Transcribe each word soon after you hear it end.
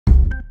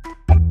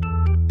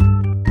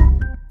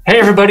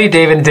everybody,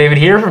 David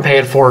here from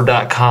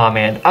Payette4.com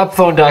and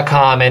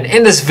Upphone.com, and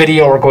in this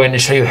video we're going to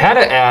show you how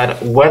to add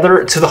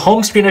weather to the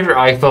home screen of your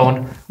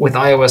iPhone with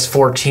iOS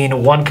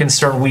 14. One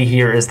concern we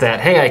hear is that,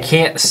 hey, I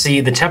can't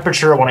see the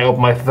temperature when I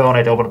open my phone. I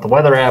have to open up the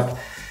weather app.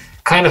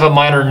 Kind of a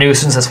minor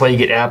nuisance. That's why you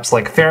get apps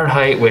like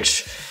Fahrenheit,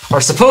 which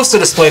are supposed to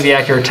display the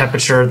accurate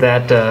temperature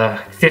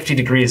that 50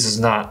 degrees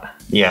is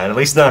not. Yeah, at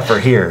least not for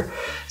here.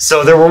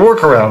 So there were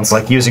workarounds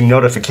like using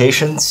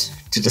notifications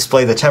to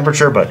display the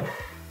temperature, but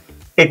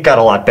it got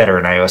a lot better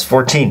in iOS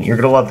 14. You're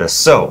gonna love this.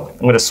 So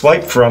I'm gonna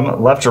swipe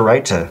from left to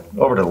right to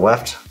over to the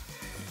left.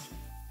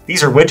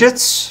 These are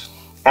widgets.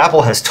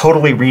 Apple has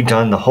totally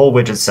redone the whole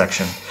widget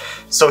section.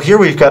 So here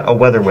we've got a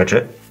weather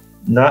widget.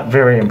 Not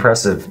very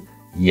impressive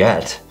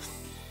yet.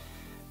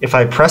 If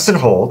I press and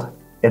hold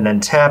and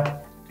then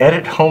tap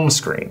Edit Home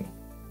Screen.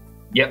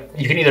 Yep,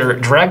 you can either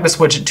drag this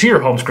widget to your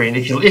home screen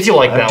if you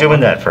like that one. I'm doing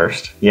that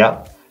first,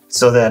 yeah.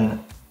 So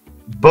then,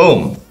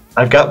 boom.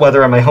 I've got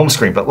weather on my home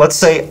screen, but let's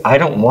say I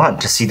don't want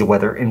to see the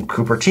weather in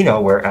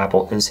Cupertino where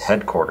Apple is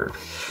headquartered.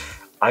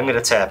 I'm gonna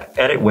tap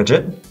Edit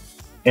Widget,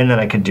 and then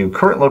I can do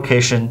current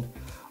location,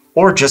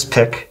 or just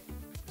pick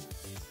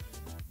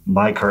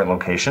my current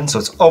location. So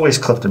it's always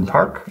Clifton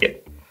Park.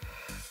 Yep.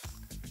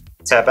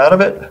 Tap out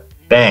of it,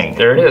 bang.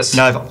 There it is.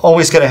 Now I've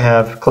always gotta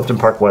have Clifton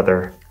Park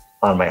weather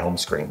on my home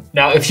screen.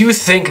 Now, if you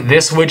think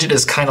this widget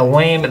is kind of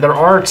lame, there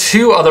are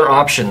two other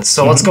options.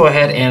 So let's go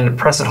ahead and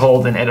press and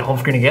hold and edit home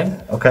screen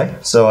again. Okay,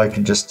 so I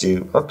can just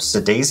do, oops,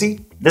 a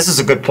daisy. This is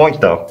a good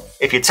point though.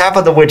 If you tap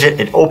on the widget,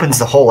 it opens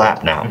the whole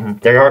app now.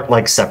 They aren't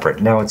like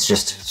separate. Now it's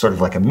just sort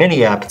of like a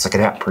mini app. It's like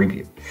an app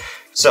preview.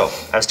 So,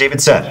 as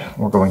David said,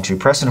 we're going to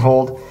press and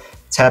hold,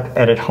 tap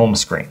edit home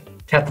screen.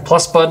 Tap the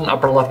plus button,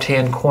 upper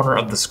left-hand corner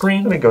of the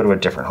screen. Let me go to a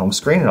different home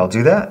screen and I'll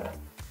do that.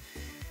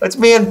 It's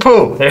me and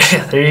Pooh.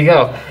 There you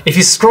go. If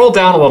you scroll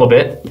down a little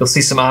bit, you'll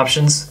see some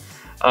options.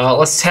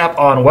 Let's tap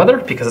on weather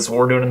because that's what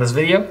we're doing in this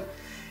video.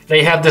 Now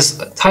you have this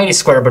tiny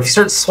square, but if you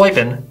start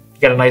swiping,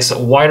 you got a nice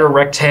wider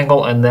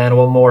rectangle, and then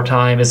one more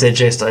time is it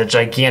just a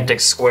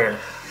gigantic square.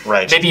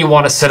 Right. Maybe you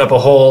want to set up a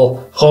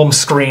whole home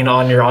screen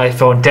on your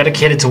iPhone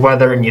dedicated to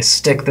weather, and you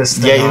stick this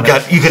thing on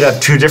it. You could have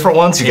two different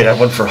ones. You could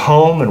have one for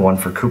home and one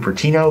for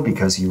Cupertino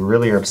because you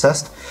really are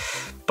obsessed.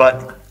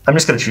 But I'm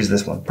just going to choose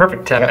this one.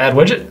 Perfect. Tap Add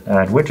Widget.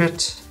 Add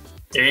Widget.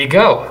 There you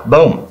go.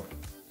 Boom.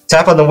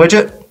 Tap on the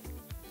widget.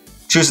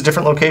 Choose a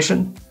different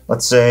location.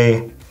 Let's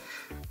say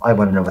I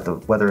want to know what the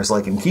weather is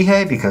like in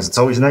Kihei because it's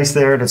always nice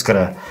there and it's going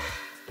to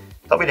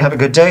help me to have a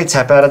good day.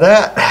 Tap out of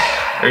that.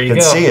 There you can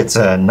go. See it's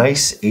a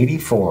nice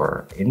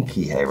 84 in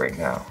Kihei right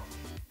now.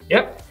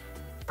 Yep.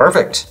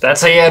 Perfect.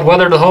 That's how you add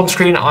weather to the home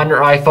screen on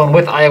your iPhone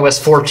with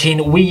iOS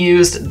 14. We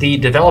used the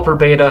developer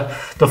beta.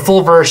 The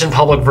full version,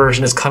 public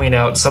version, is coming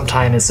out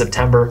sometime in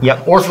September.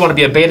 Yep. Or if you want to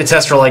be a beta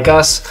tester like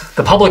us,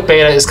 the public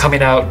beta is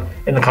coming out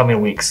in the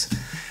coming weeks.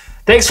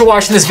 Thanks for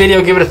watching this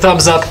video. Give it a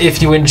thumbs up if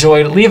you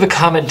enjoyed. Leave a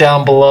comment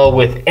down below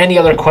with any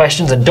other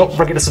questions, and don't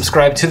forget to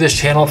subscribe to this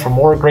channel for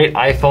more great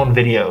iPhone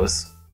videos.